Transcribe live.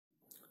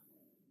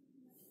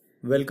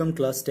Welcome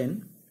class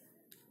 10.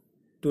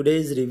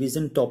 Today's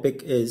revision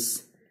topic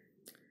is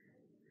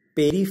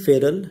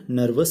peripheral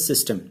nervous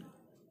system.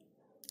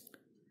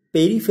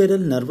 Peripheral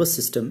nervous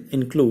system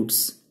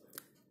includes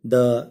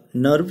the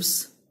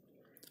nerves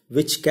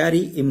which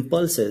carry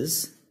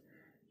impulses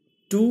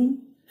to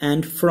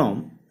and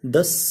from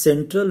the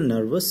central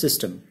nervous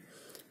system,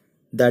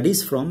 that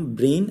is from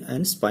brain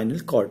and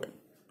spinal cord.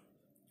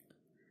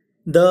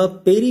 The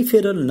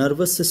peripheral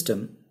nervous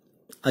system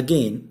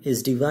again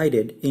is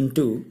divided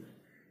into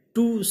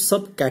two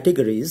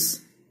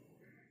subcategories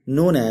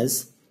known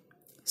as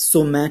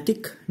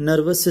somatic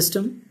nervous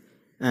system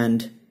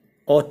and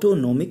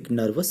autonomic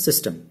nervous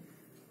system.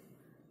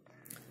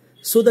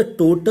 So the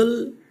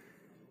total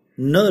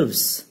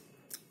nerves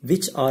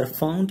which are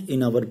found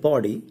in our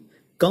body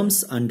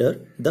comes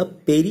under the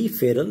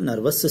peripheral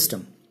nervous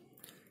system.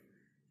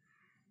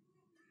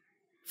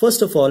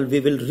 First of all, we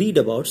will read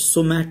about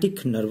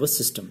somatic nervous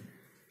system.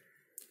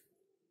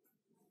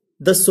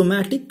 The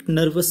somatic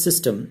nervous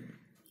system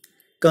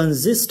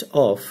consists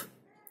of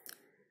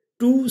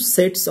two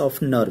sets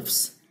of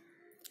nerves.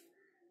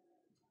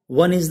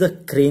 One is the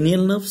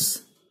cranial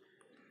nerves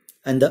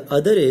and the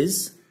other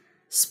is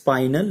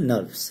spinal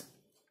nerves.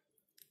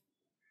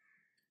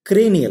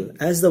 Cranial,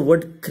 as the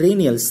word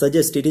cranial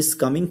suggests, it is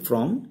coming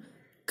from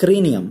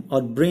cranium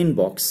or brain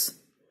box.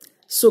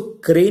 So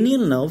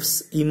cranial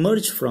nerves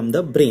emerge from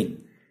the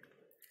brain.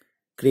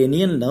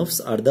 Cranial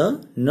nerves are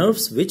the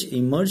nerves which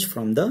emerge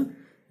from the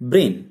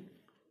brain.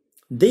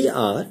 They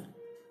are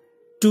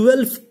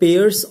 12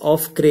 pairs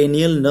of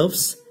cranial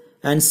nerves,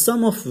 and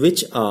some of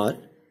which are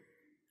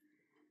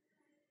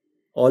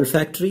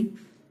olfactory,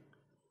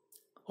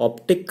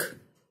 optic,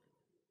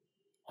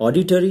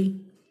 auditory,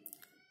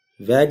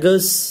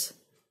 vagus,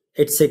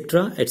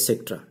 etc.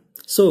 etc.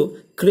 So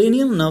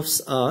cranial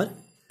nerves are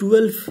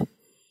 12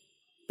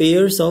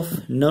 pairs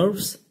of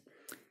nerves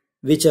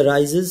which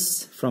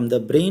arises from the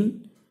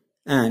brain,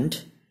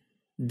 and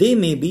they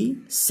may be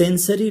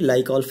sensory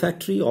like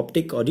olfactory,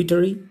 optic,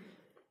 auditory.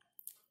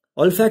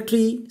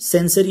 Olfactory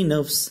sensory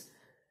nerves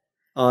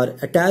are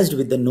attached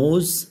with the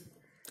nose.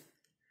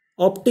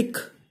 Optic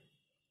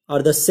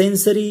are the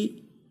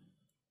sensory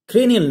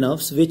cranial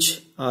nerves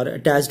which are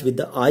attached with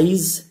the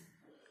eyes.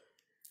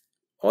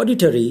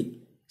 Auditory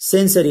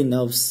sensory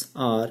nerves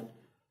are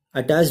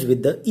attached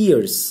with the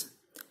ears.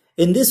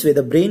 In this way,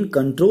 the brain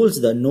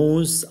controls the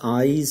nose,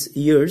 eyes,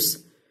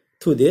 ears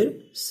through their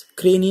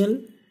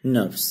cranial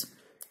nerves,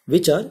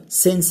 which are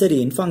sensory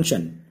in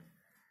function.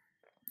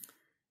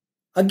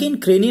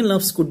 Again, cranial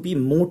nerves could be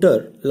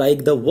motor,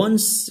 like the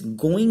ones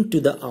going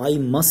to the eye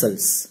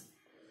muscles.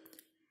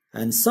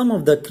 And some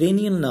of the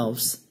cranial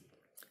nerves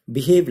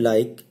behave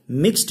like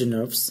mixed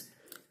nerves.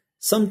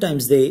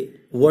 Sometimes they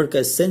work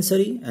as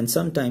sensory and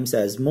sometimes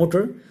as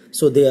motor.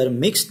 So they are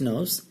mixed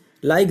nerves,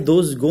 like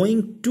those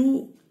going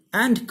to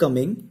and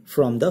coming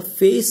from the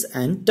face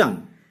and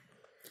tongue.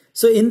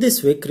 So in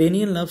this way,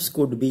 cranial nerves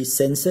could be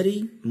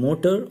sensory,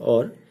 motor,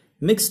 or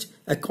mixed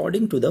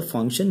according to the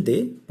function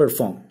they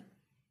perform.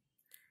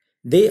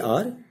 They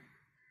are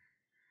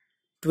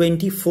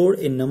 24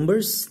 in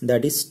numbers,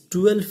 that is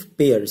 12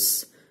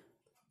 pairs.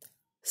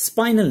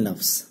 Spinal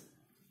nerves.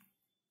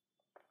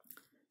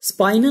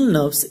 Spinal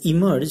nerves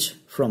emerge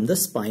from the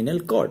spinal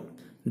cord.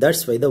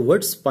 That's why the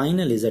word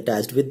spinal is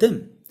attached with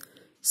them.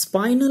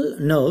 Spinal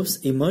nerves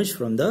emerge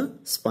from the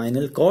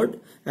spinal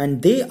cord,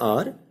 and they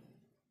are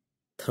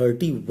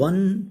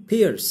 31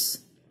 pairs.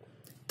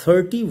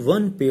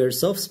 31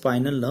 pairs of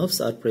spinal nerves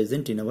are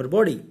present in our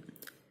body.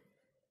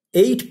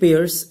 8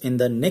 pairs in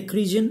the neck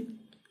region,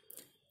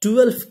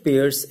 12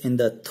 pairs in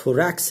the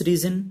thorax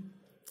region,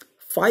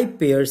 5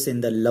 pairs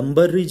in the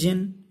lumbar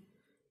region,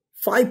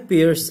 5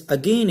 pairs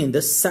again in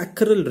the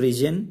sacral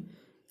region,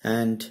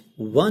 and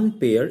 1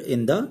 pair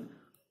in the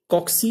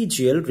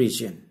coccygeal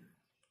region.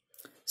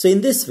 So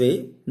in this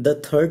way, the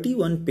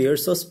 31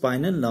 pairs of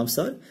spinal nerves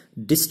are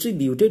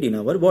distributed in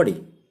our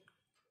body.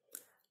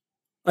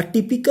 A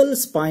typical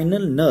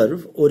spinal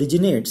nerve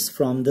originates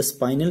from the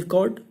spinal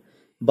cord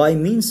by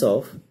means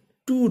of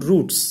two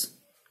roots,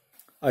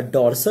 a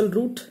dorsal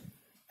root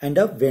and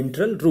a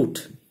ventral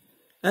root.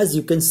 As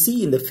you can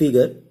see in the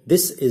figure,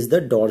 this is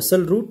the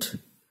dorsal root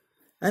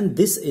and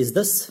this is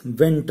the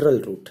ventral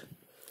root.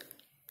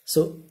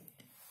 So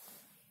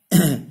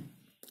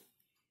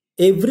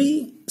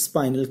every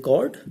spinal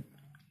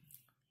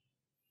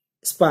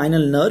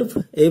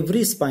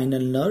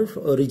nerve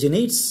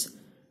originates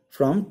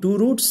from two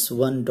roots,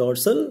 one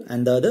dorsal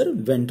and the other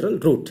ventral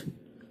root.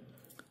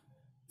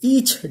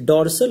 Each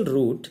dorsal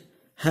root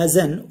has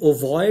an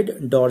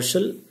ovoid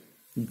dorsal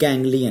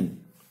ganglion.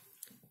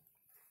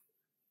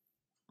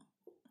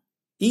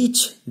 Each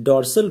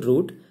dorsal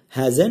root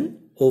has an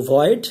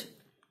ovoid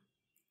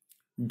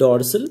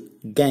dorsal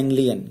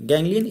ganglion.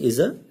 Ganglion is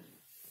a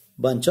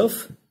bunch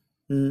of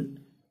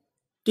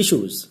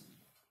tissues.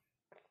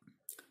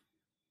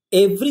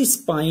 Every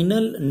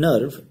spinal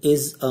nerve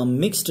is a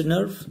mixed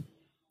nerve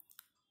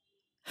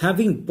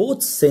having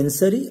both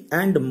sensory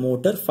and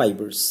motor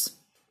fibers.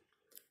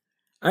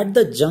 At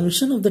the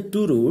junction of the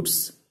two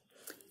roots,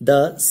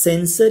 the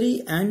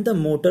sensory and the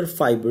motor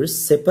fibers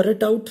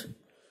separate out.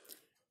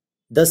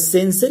 The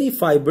sensory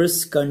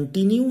fibers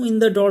continue in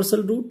the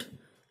dorsal root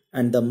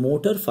and the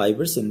motor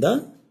fibers in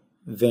the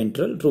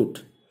ventral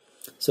root.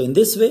 So in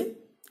this way,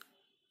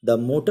 the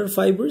motor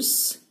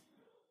fibers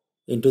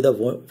into the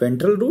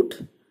ventral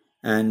root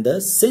and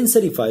the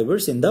sensory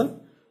fibers in the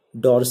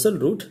dorsal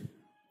root,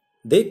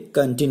 they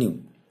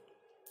continue.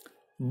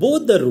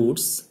 Both the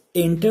roots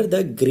enter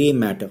the gray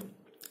matter.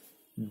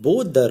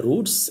 Both the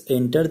roots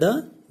enter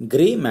the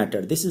gray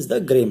matter. This is the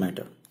gray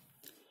matter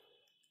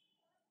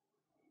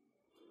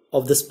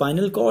of the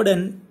spinal cord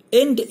and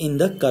end in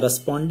the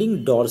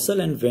corresponding dorsal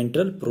and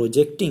ventral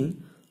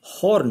projecting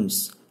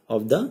horns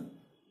of the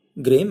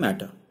gray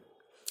matter.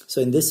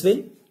 So in this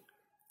way,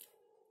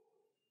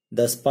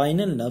 the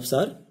spinal nerves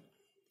are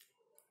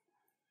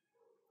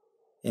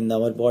in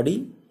our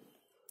body.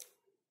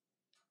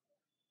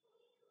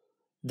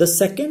 The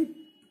second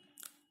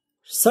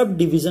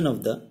subdivision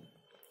of the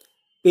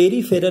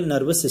peripheral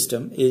nervous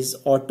system is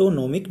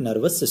autonomic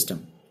nervous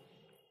system.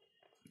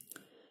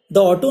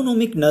 The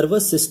autonomic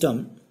nervous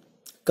system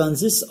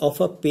consists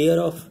of a pair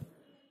of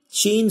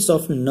chains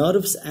of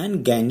nerves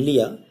and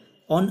ganglia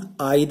on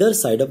either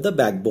side of the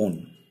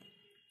backbone.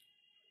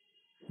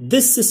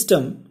 This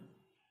system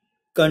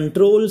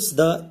controls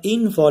the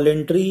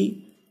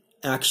involuntary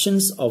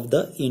actions of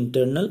the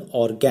internal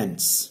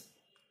organs.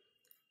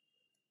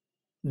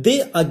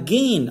 They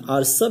again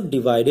are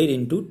subdivided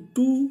into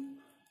two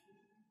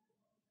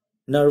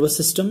nervous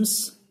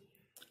systems.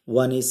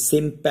 One is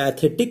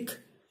sympathetic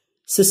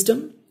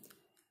system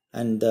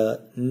and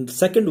the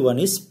second one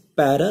is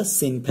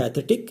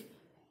parasympathetic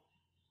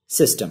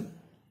system.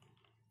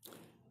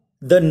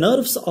 The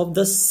nerves of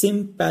the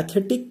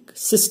sympathetic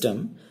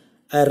system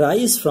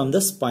arise from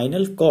the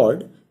spinal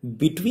cord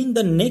between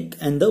the neck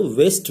and the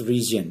waist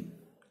region.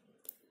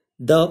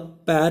 The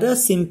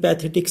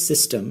parasympathetic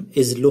system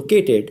is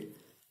located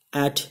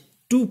at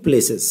two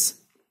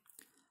places.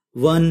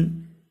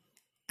 One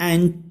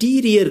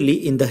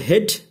anteriorly in the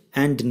head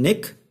and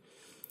neck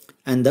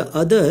and the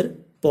other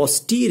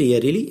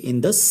posteriorly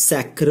in the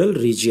sacral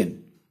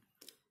region.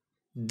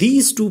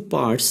 These two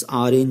parts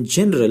are in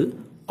general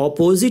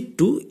opposite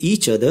to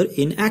each other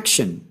in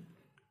action.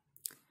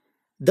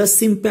 The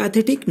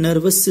sympathetic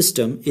nervous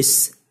system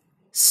is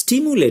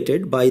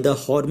stimulated by the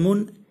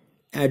hormone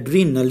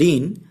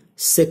adrenaline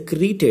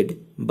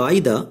secreted by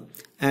the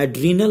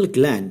adrenal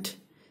gland,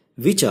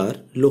 which are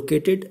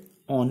located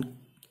on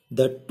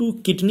the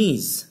two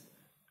kidneys.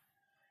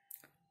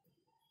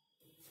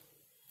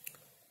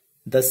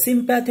 The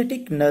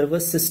sympathetic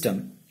nervous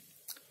system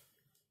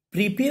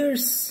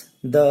prepares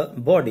the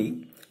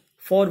body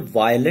for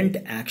violent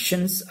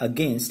actions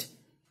against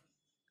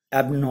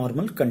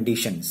abnormal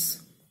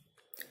conditions,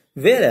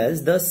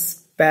 whereas the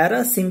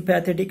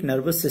parasympathetic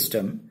nervous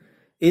system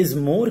is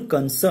more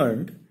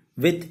concerned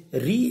with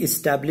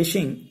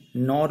re-establishing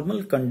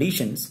normal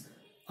conditions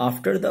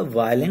after the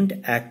violent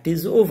act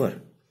is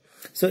over.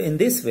 So in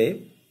this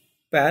way,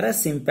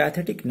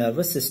 parasympathetic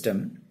nervous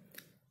system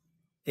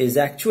is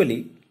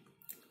actually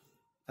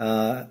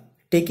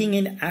taking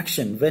in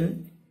action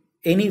when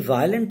any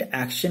violent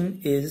action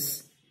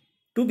is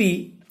to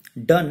be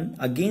done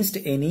against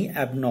any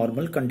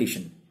abnormal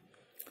condition.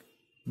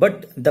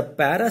 But the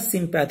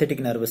parasympathetic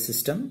nervous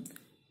system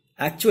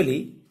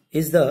actually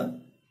is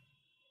the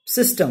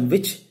system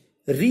which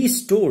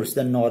restores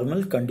the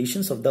normal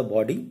conditions of the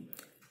body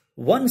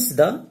once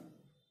the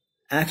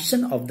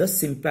action of the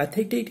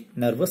sympathetic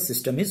nervous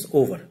system is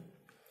over.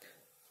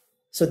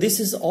 So this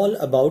is all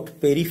about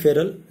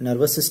peripheral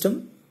nervous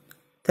system.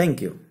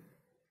 Thank you.